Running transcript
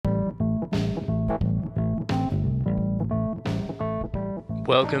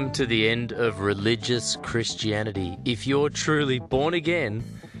Welcome to the end of religious Christianity. If you're truly born again,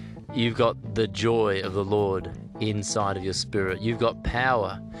 you've got the joy of the Lord inside of your spirit. You've got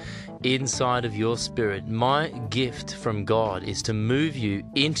power inside of your spirit. My gift from God is to move you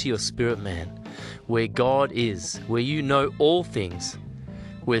into your spirit, man, where God is, where you know all things,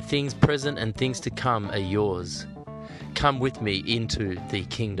 where things present and things to come are yours. Come with me into the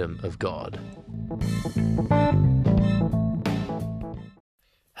kingdom of God.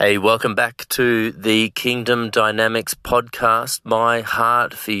 Hey, welcome back to the Kingdom Dynamics podcast. My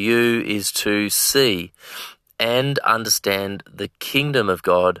heart for you is to see and understand the kingdom of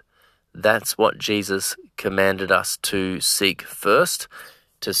God. That's what Jesus commanded us to seek first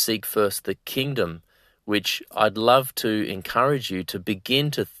the kingdom, which I'd love to encourage you to begin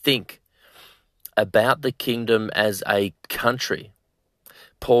to think about the kingdom as a country.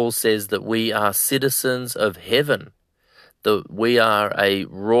 Paul says that we are citizens of heaven, that we are a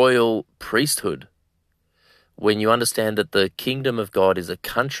royal priesthood. When you understand that the kingdom of God is a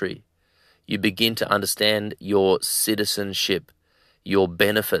country, you begin to understand your citizenship, your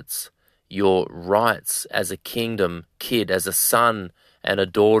benefits, your rights as a kingdom kid, as a son and a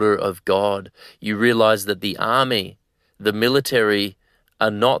daughter of God. You realize that the army, the military, are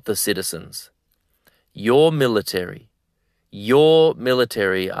not the citizens. Your military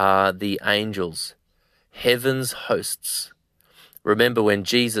are the angels, heaven's hosts. Remember when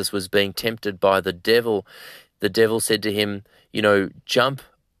Jesus was being tempted by the devil said to him,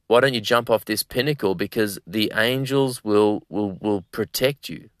 why don't you jump off this pinnacle, because the angels will protect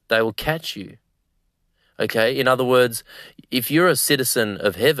you. They will catch you. Okay? In other words, if you're a citizen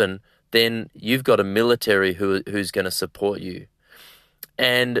of heaven, then you've got a military who's going to support you.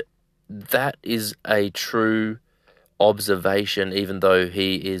 And that is a true observation, even though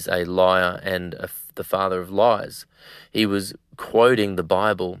he is a liar and the father of lies. He was quoting the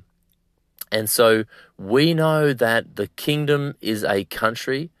Bible. And so we know that the kingdom is a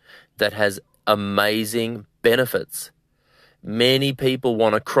country that has amazing benefits. Many people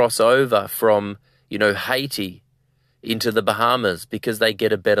want to cross over from, Haiti into the Bahamas because they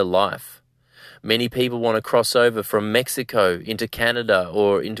get a better life. Many people want to cross over from Mexico into Canada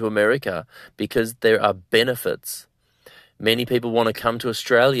or into America because there are benefits. Many people want to come to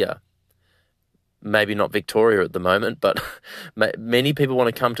Australia. Maybe not Victoria at the moment, but many people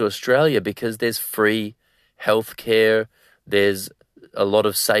want to come to Australia because there's free healthcare, there's a lot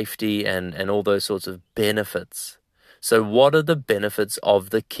of safety and all those sorts of benefits. So what are the benefits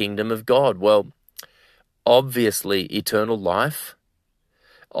of the kingdom of God? Well, obviously eternal life,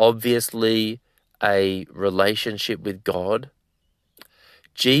 obviously a relationship with God.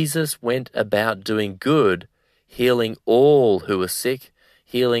 Jesus went about doing good, healing all who were sick,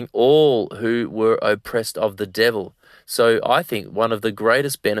 healing all who were oppressed of the devil. So I think one of the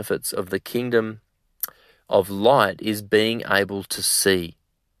greatest benefits of the kingdom of light is being able to see.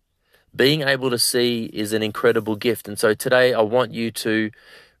 Being able to see is an incredible gift. And so today I want you to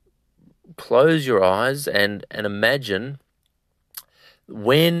close your eyes and imagine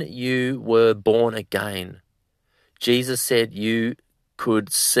when you were born again. Jesus said you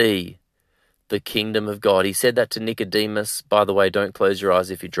could see the kingdom of God. He said that to Nicodemus. By the way, don't close your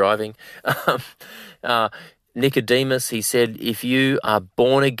eyes if you're driving. Nicodemus, he said, if you are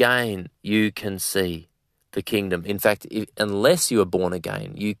born again, you can see the kingdom. In fact, unless you are born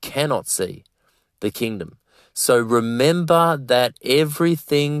again, you cannot see the kingdom. So remember that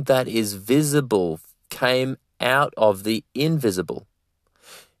everything that is visible came out of the invisible.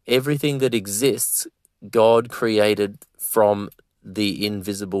 Everything that exists, God created from the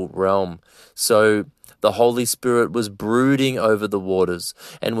invisible realm. So the Holy Spirit was brooding over the waters.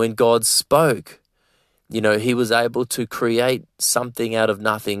 And when God spoke, he was able to create something out of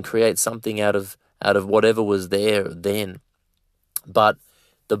nothing, create something out of whatever was there then. But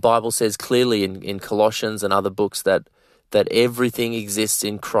the Bible says clearly in Colossians and other books that everything exists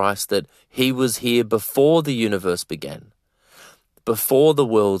in Christ, that he was here before the universe began, before the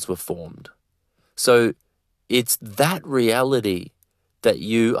worlds were formed. So it's that reality that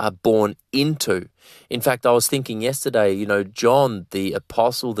you are born into. In fact, I was thinking yesterday, John, the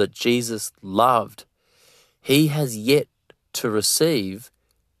apostle that Jesus loved, he has yet to receive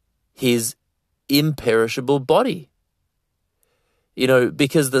his imperishable body.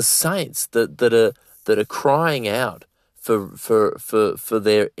 Because the saints that are crying out for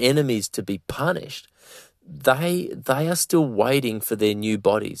their enemies to be punished, they are still waiting for their new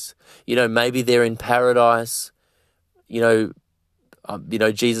bodies. Maybe they're in paradise.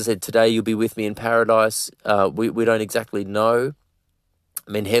 Jesus said, today you'll be with me in paradise. We don't exactly know.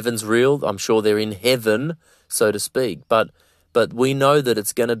 I mean, heaven's real. I'm sure they're in heaven, so to speak. But but we know that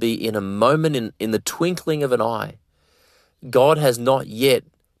it's going to be in a moment, in the twinkling of an eye. God has not yet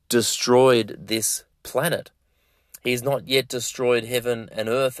destroyed this planet. He's not yet destroyed heaven and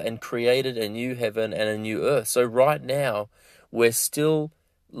earth and created a new heaven and a new earth. So right now, we're still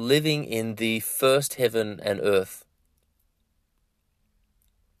living in the first heaven and earth.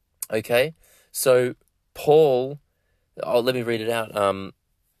 Okay? So Paul, let me read it out.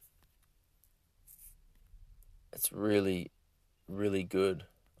 It's really, really good.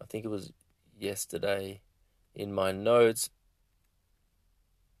 I think it was yesterday in my notes.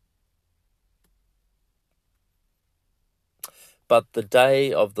 But the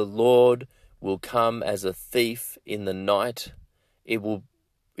day of the Lord will come as a thief in the night.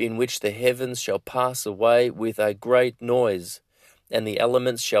 In which the heavens shall pass away with a great noise, and the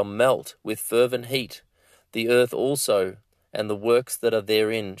elements shall melt with fervent heat. The earth also, and the works that are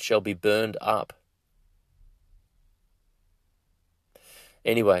therein, shall be burned up.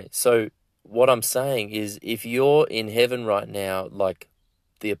 Anyway, so what I'm saying is, if you're in heaven right now, like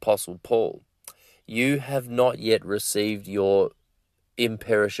the Apostle Paul, you have not yet received your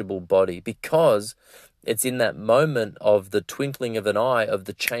imperishable body, because it's in that moment of the twinkling of an eye, of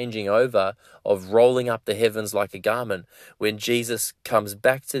the changing over, of rolling up the heavens like a garment, when Jesus comes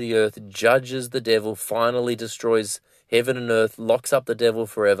back to the earth, judges the devil, finally destroys heaven and earth, locks up the devil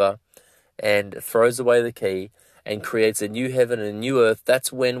forever, and throws away the key, and creates a new heaven and a new earth.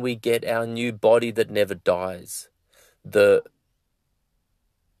 That's when we get our new body that never dies. The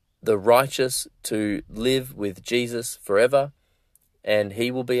righteous to live with Jesus forever, and he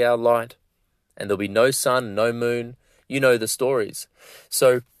will be our light, and there'll be no sun, no moon. You know the stories.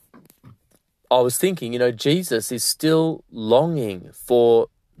 So I was thinking, Jesus is still longing for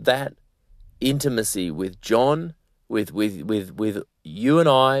that intimacy with John, with you and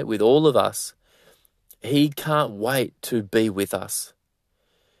I, with all of us. He can't wait to be with us.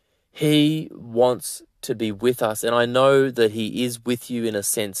 He wants to be with us, and I know that he is with you in a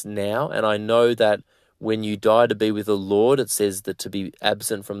sense now, and I know that when you die to be with the Lord, it says that to be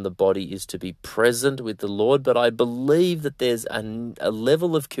absent from the body is to be present with the Lord. But I believe that there's a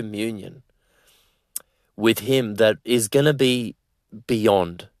level of communion with him that is going to be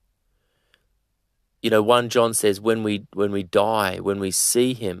beyond. 1 John says when we die, when we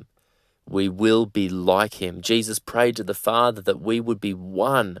see him, we will be like him. Jesus prayed to the Father that we would be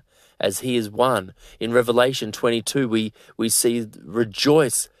one as he is one. In Revelation 22, we see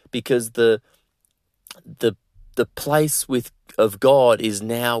rejoice because the place of God is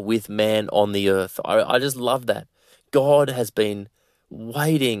now with man on the earth. I just love that. God has been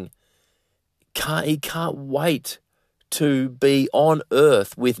waiting. He can't wait to be on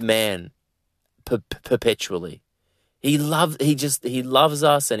earth with man perpetually. He loves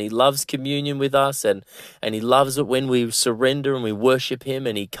us, and he loves communion with us, and he loves it when we surrender and we worship him,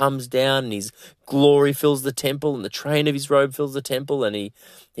 and he comes down and his glory fills the temple and the train of his robe fills the temple, and he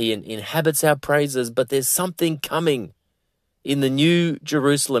inhabits our praises. But there's something coming in the new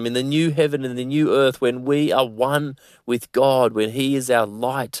Jerusalem, in the new heaven and the new earth, when we are one with God, when he is our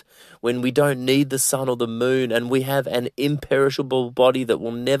light, when we don't need the sun or the moon, and we have an imperishable body that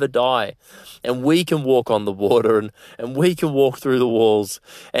will never die, and we can walk on the water, and we can walk through the walls,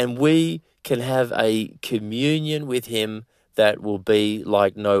 and we can have a communion with him that will be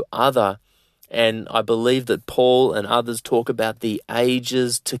like no other. And I believe that Paul and others talk about the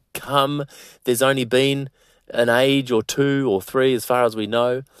ages to come. There's only been an age or two or three as far as we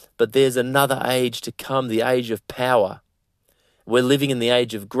know, but there's another age to come, the age of power. We're living in the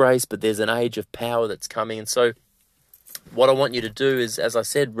age of grace, but there's an age of power that's coming. And so what I want you to do is, as I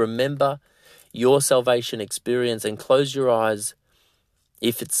said, remember your salvation experience and close your eyes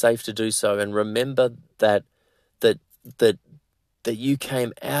if it's safe to do so, and remember that you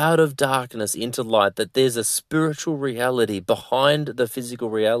came out of darkness into light, that there's a spiritual reality behind the physical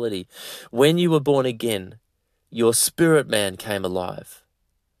reality. When you were born again, your spirit man came alive.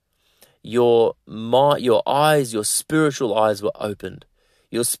 Your eyes, your spiritual eyes were opened.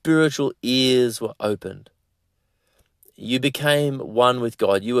 Your spiritual ears were opened. You became one with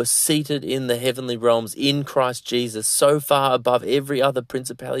God. You were seated in the heavenly realms in Christ Jesus, so far above every other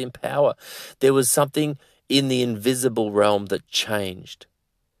principality and power. There was something in the invisible realm that changed.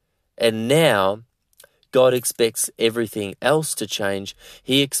 And now God expects everything else to change.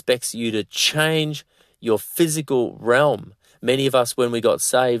 He expects you to change your physical realm. Many of us, when we got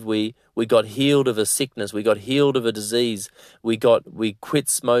saved, we got healed of a sickness. We got healed of a disease. We quit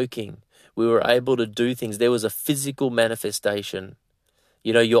smoking. We were able to do things. There was a physical manifestation.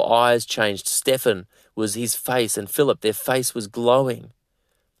 Your eyes changed. Stephen was his face, and Philip, their face was glowing.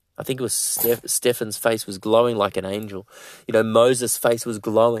 I think it was Stephen's face was glowing like an angel. Moses' face was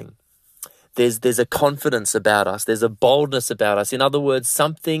glowing. There's a confidence about us. There's a boldness about us. In other words,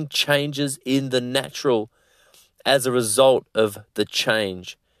 something changes in the natural as a result of the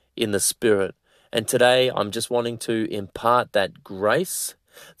change in the spirit. And today I'm just wanting to impart that grace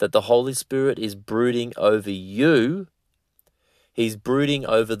that the Holy Spirit is brooding over you. He's brooding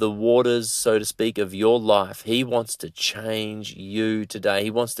over the waters, so to speak, of your life. He wants to change you today. He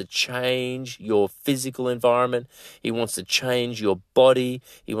wants to change your physical environment. He wants to change your body.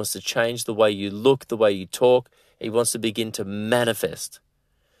 He wants to change the way you look, the way you talk. He wants to begin to manifest.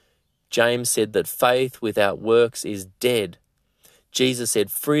 James said that faith without works is dead. Jesus said,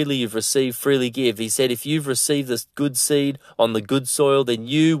 freely you've received, freely give. He said, if you've received this good seed on the good soil, then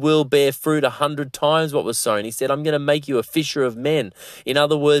you will bear fruit 100 times what was sown. He said, I'm going to make you a fisher of men. In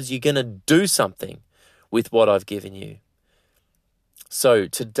other words, you're going to do something with what I've given you. So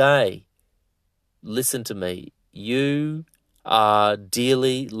today, listen to me. You are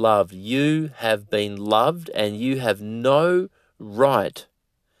dearly loved. You have been loved, and you have no right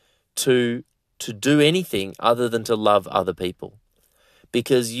to do anything other than to love other people.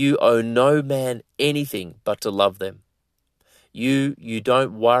 Because you owe no man anything but to love them. You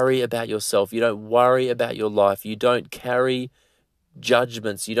don't worry about yourself. You don't worry about your life. You don't carry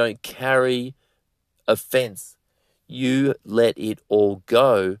judgments. You don't carry offense. You let it all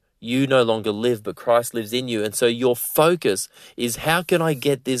go. You no longer live, but Christ lives in you. And so your focus is, how can I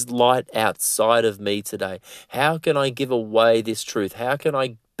get this light outside of me today? How can I give away this truth? How can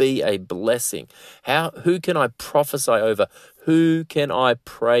I be a blessing? Who can I prophesy over? Who can I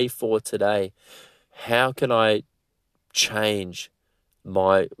pray for today? How can I change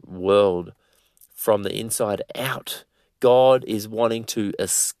my world from the inside out? God is wanting to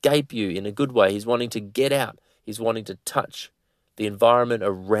escape you in a good way. He's wanting to get out. He's wanting to touch the environment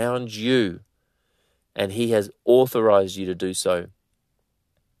around you, and He has authorized you to do so.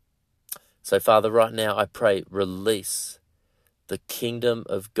 So, Father, right now I pray, release the kingdom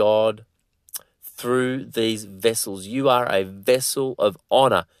of God through these vessels. You are a vessel of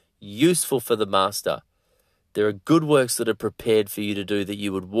honor, useful for the Master. There are good works that are prepared for you to do, that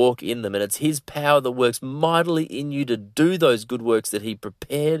you would walk in them. And it's His power that works mightily in you to do those good works that He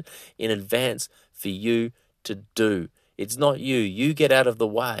prepared in advance for you to do. It's not you. You get out of the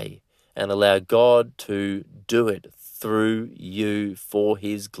way and allow God to do it through you for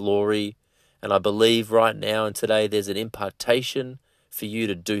His glory. And I believe right now and today there's an impartation for you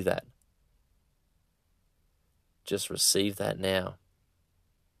to do that. Just receive that now.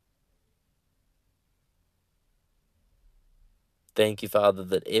 Thank you, Father,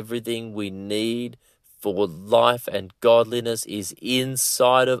 that everything we need for life and godliness is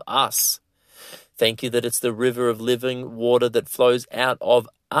inside of us. Thank you that it's the river of living water that flows out of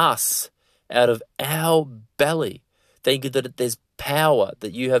us, out of our belly. Thank you that there's power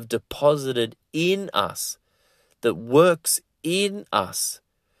that you have deposited in us, that works in us,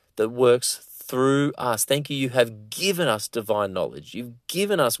 that works through us. Thank you, you have given us divine knowledge. You've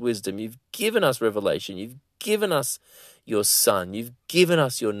given us wisdom. You've given us revelation. You've given us your Son. You've given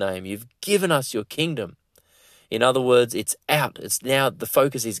us your name. You've given us your kingdom. In other words, it's out. It's now, the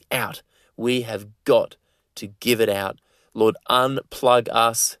focus is out. We have got to give it out. Lord, unplug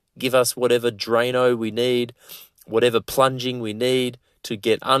us. Give us whatever Drano we need, whatever plunging we need to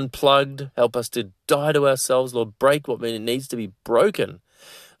get unplugged. Help us to die to ourselves. Lord, break what needs to be broken.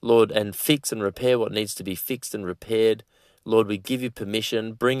 Lord, and fix and repair what needs to be fixed and repaired. Lord, we give you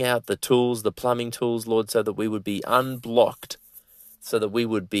permission. Bring out the tools, the plumbing tools, Lord, so that we would be unblocked, so that we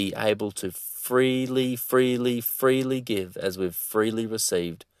would be able to freely give as we've freely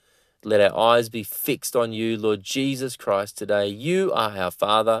received. Let our eyes be fixed on you, Lord Jesus Christ, today. You are our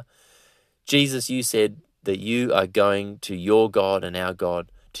Father. Jesus, you said that you are going to your God and our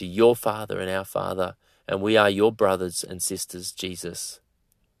God, to your Father and our Father, and we are your brothers and sisters, Jesus.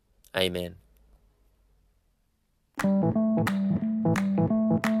 Amen.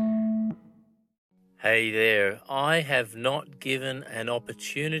 Hey there, I have not given an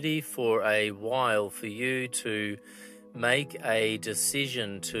opportunity for a while for you to make a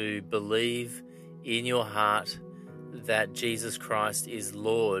decision to believe in your heart that Jesus Christ is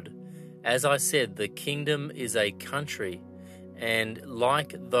Lord. As I said, the kingdom is a country, and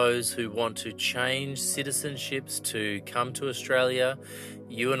like those who want to change citizenships to come to Australia,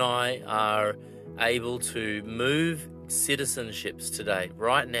 you and I are able to move citizenships today,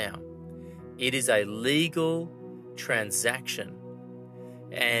 right now. It is a legal transaction,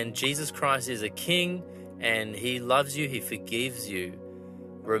 and Jesus Christ is a king, and he loves you, he forgives you.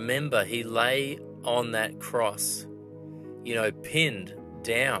 Remember, he lay on that cross, pinned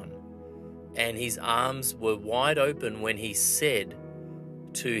down, and his arms were wide open when he said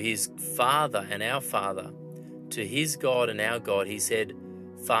to his Father and our Father, to his God and our God, he said,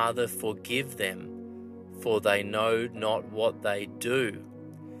 "Father, forgive them, for they know not what they do."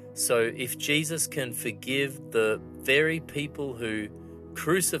 So if Jesus can forgive the very people who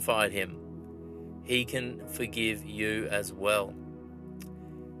crucified him, he can forgive you as well.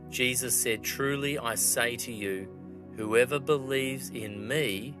 Jesus said, "Truly I say to you, whoever believes in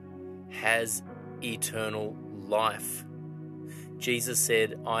me has eternal life." Jesus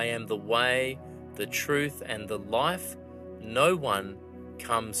said, "I am the way, the truth, and the life. No one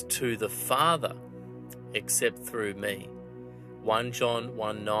comes to the Father except through me." 1 John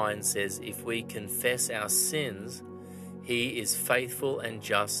 1:9 says, "If we confess our sins, he is faithful and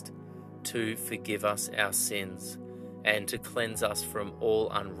just to forgive us our sins and to cleanse us from all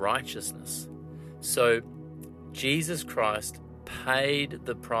unrighteousness." So Jesus Christ paid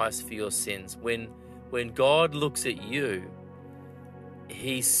the price for your sins. When God looks at you,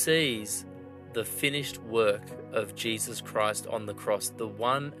 he sees the finished work of Jesus Christ on the cross, the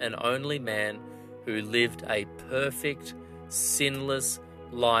one and only man who lived a perfect, sinless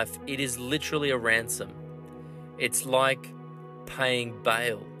life. It is literally a ransom. It's like paying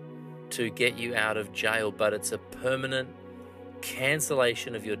bail to get you out of jail, but it's a permanent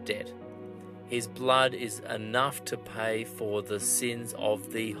cancellation of your debt. His blood is enough to pay for the sins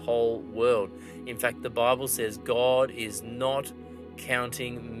of the whole world. In fact, the Bible says God is not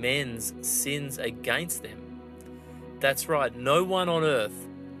counting men's sins against them. That's right, no one on earth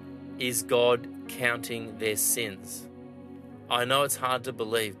is God counting their sins. I know it's hard to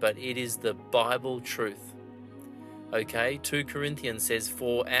believe, but it is the Bible truth. Okay, 2 Corinthians says,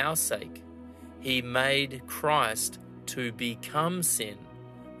 "For our sake, he made Christ to become sin,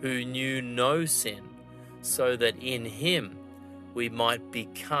 who knew no sin, so that in him we might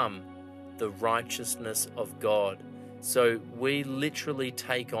become the righteousness of God." So we literally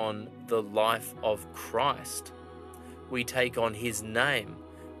take on the life of Christ. We take on his name.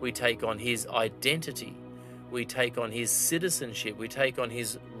 We take on his identity. We take on his citizenship. We take on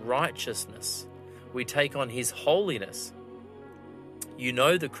his righteousness. We take on his holiness. You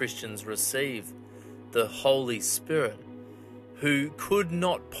know the Christians receive the Holy Spirit, who could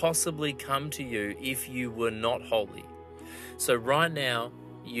not possibly come to you if you were not holy. So right now,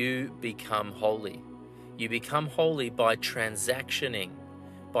 you become holy. You become holy by transactioning,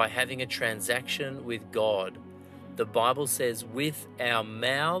 by having a transaction with God. The Bible says, with our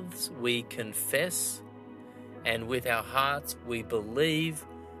mouths we confess, and with our hearts we believe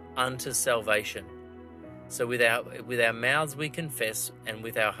unto salvation. So with our mouths we confess, and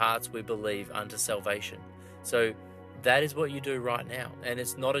with our hearts we believe unto salvation. So that is what you do right now, and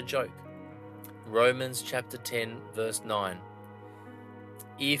it's not a joke. Romans chapter 10, verse 9.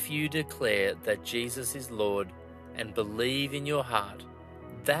 If you declare that Jesus is Lord and believe in your heart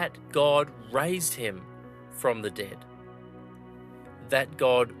that God raised him from the dead,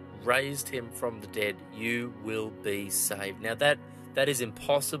 you will be saved. Now that is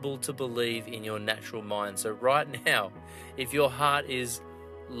impossible to believe in your natural mind. So right now, if your heart is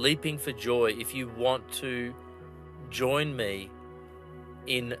leaping for joy, if you want to join me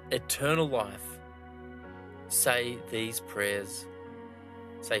in eternal life, say these prayers.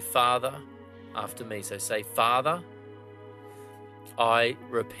 Say, Father, after me. So say, Father, I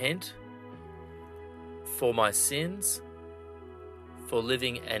repent for my sins, for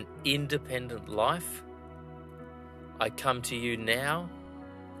living an independent life. I come to you now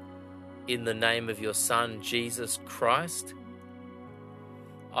in the name of your Son, Jesus Christ.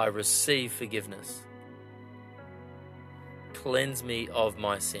 I receive forgiveness. Cleanse me of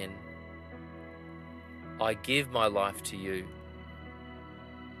my sin. I give my life to you.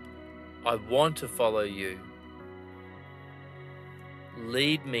 I want to follow you.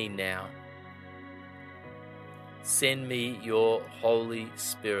 Lead me now. Send me your Holy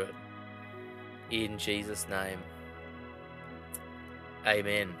Spirit. In Jesus' name.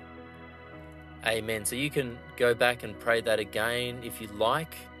 Amen. Amen. So you can go back and pray that again if you'd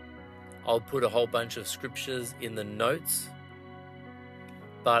like. I'll put a whole bunch of scriptures in the notes.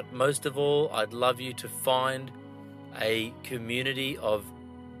 But most of all, I'd love you to find a community of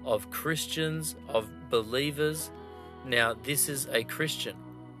Christians, of believers. Now, this is a Christian.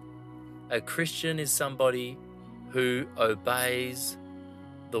 A Christian is somebody who obeys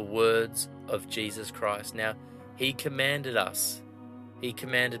the words of Jesus Christ. Now, he commanded us, he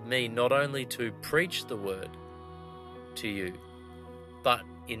commanded me not only to preach the word to you, but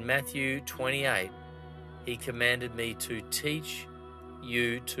in Matthew 28, he commanded me to teach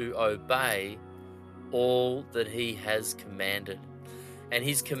you to obey all that he has commanded. And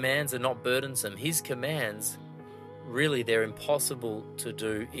his commands are not burdensome. His commands, really, they're impossible to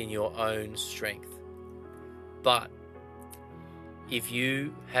do in your own strength. But if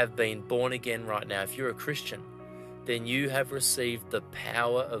you have been born again right now, if you're a Christian, then you have received the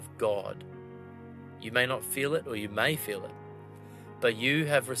power of God. You may not feel it, or you may feel it, but you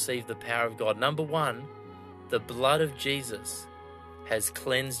have received the power of God. Number one, the blood of Jesus has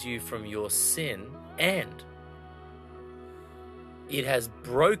cleansed you from your sin, and it has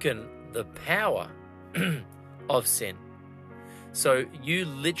broken the power of sin. So you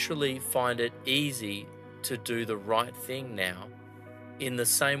literally find it easy to do the right thing now, in the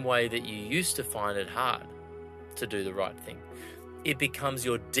same way that you used to find it hard to do the right thing. It becomes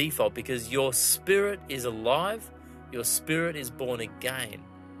your default because your spirit is alive, your spirit is born again,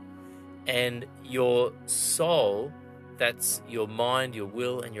 and your soul, that's your mind, your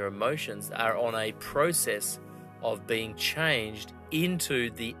will, and your emotions, are on a process of being changed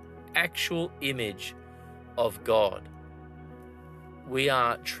into the actual image of God. We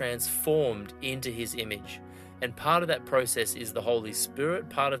are transformed into his image. And part of that process is the Holy Spirit.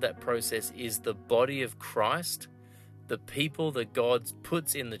 Part of that process is the body of Christ, the people that God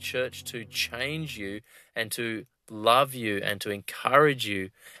puts in the church to change you and to love you and to encourage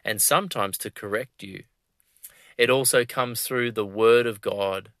you and sometimes to correct you. It also comes through the Word of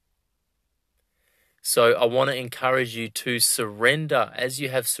God. So I want to encourage you to surrender, as you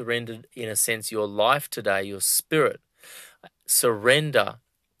have surrendered, in a sense, your life today, your spirit. Surrender,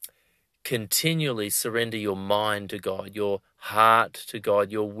 continually surrender your mind to God, your heart to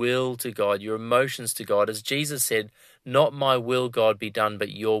God, your will to God, your emotions to God. As Jesus said, not my will, God, be done, but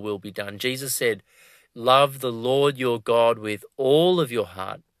your will be done. Jesus said, love the Lord your God with all of your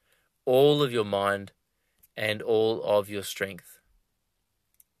heart, all of your mind, and all of your strength.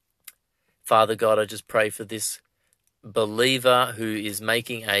 Father God, I just pray for this believer who is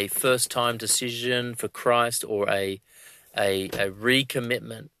making a first-time decision for Christ, or a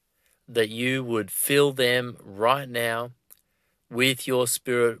recommitment, that you would fill them right now with your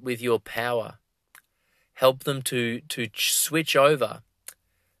spirit, with your power. Help them to switch over,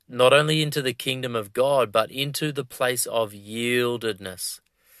 not only into the kingdom of God, but into the place of yieldedness,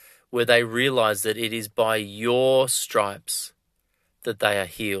 where they realize that it is by your stripes that they are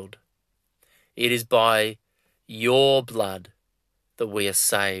healed. It is by your blood that we are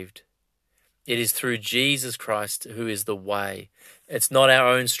saved. It is through Jesus Christ, who is the way. It's not our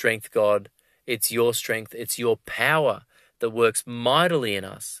own strength, God. It's your strength. It's your power that works mightily in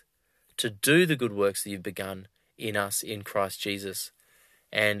us to do the good works that you've begun in us in Christ Jesus.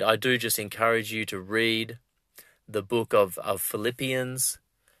 And I do just encourage you to read the book of Philippians.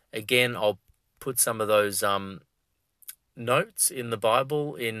 Again, I'll put some of those notes in the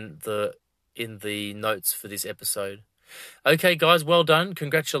Bible in the notes for this episode. Okay, guys, well done.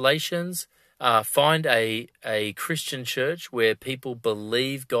 Congratulations. Find a Christian church where people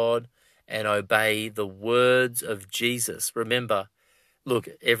believe God and obey the words of Jesus. Remember, look,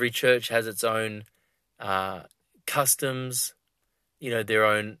 every church has its own customs, their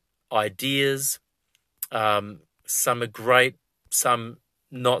own ideas. Some are great, some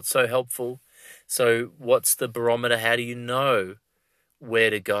not so helpful. So what's the barometer? How do you know where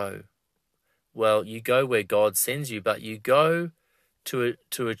to go? Well, you go where God sends you, but you go to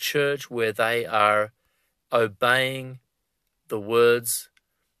a church where they are obeying the words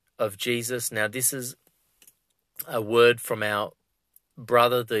of Jesus. Now, this is a word from our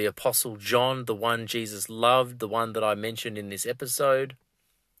brother, the Apostle John, the one Jesus loved, the one that I mentioned in this episode.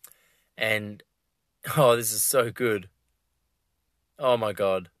 And, this is so good. Oh, my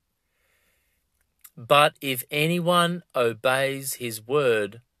God. But if anyone obeys his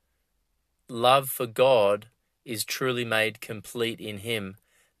word, love for God is truly made complete in him.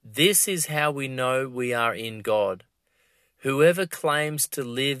 This is how we know we are in God. Whoever claims to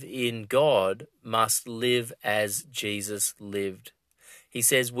live in God must live as Jesus lived. He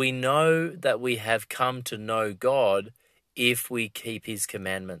says, we know that we have come to know God if we keep his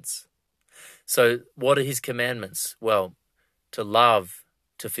commandments. So what are his commandments? Well, to love,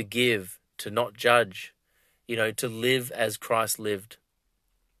 to forgive, to not judge, to live as Christ lived.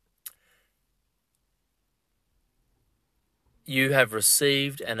 You have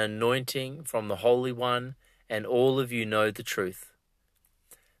received an anointing from the Holy One, and all of you know the truth.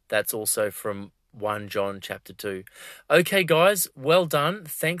 That's also from 1 John chapter 2. Okay, guys, well done.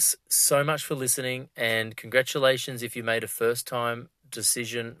 Thanks so much for listening, and congratulations if you made a first-time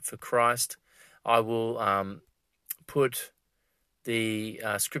decision for Christ. I will put the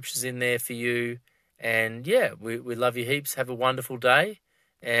scriptures in there for you, and we love you heaps. Have a wonderful day,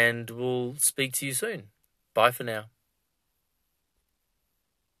 and we'll speak to you soon. Bye for now.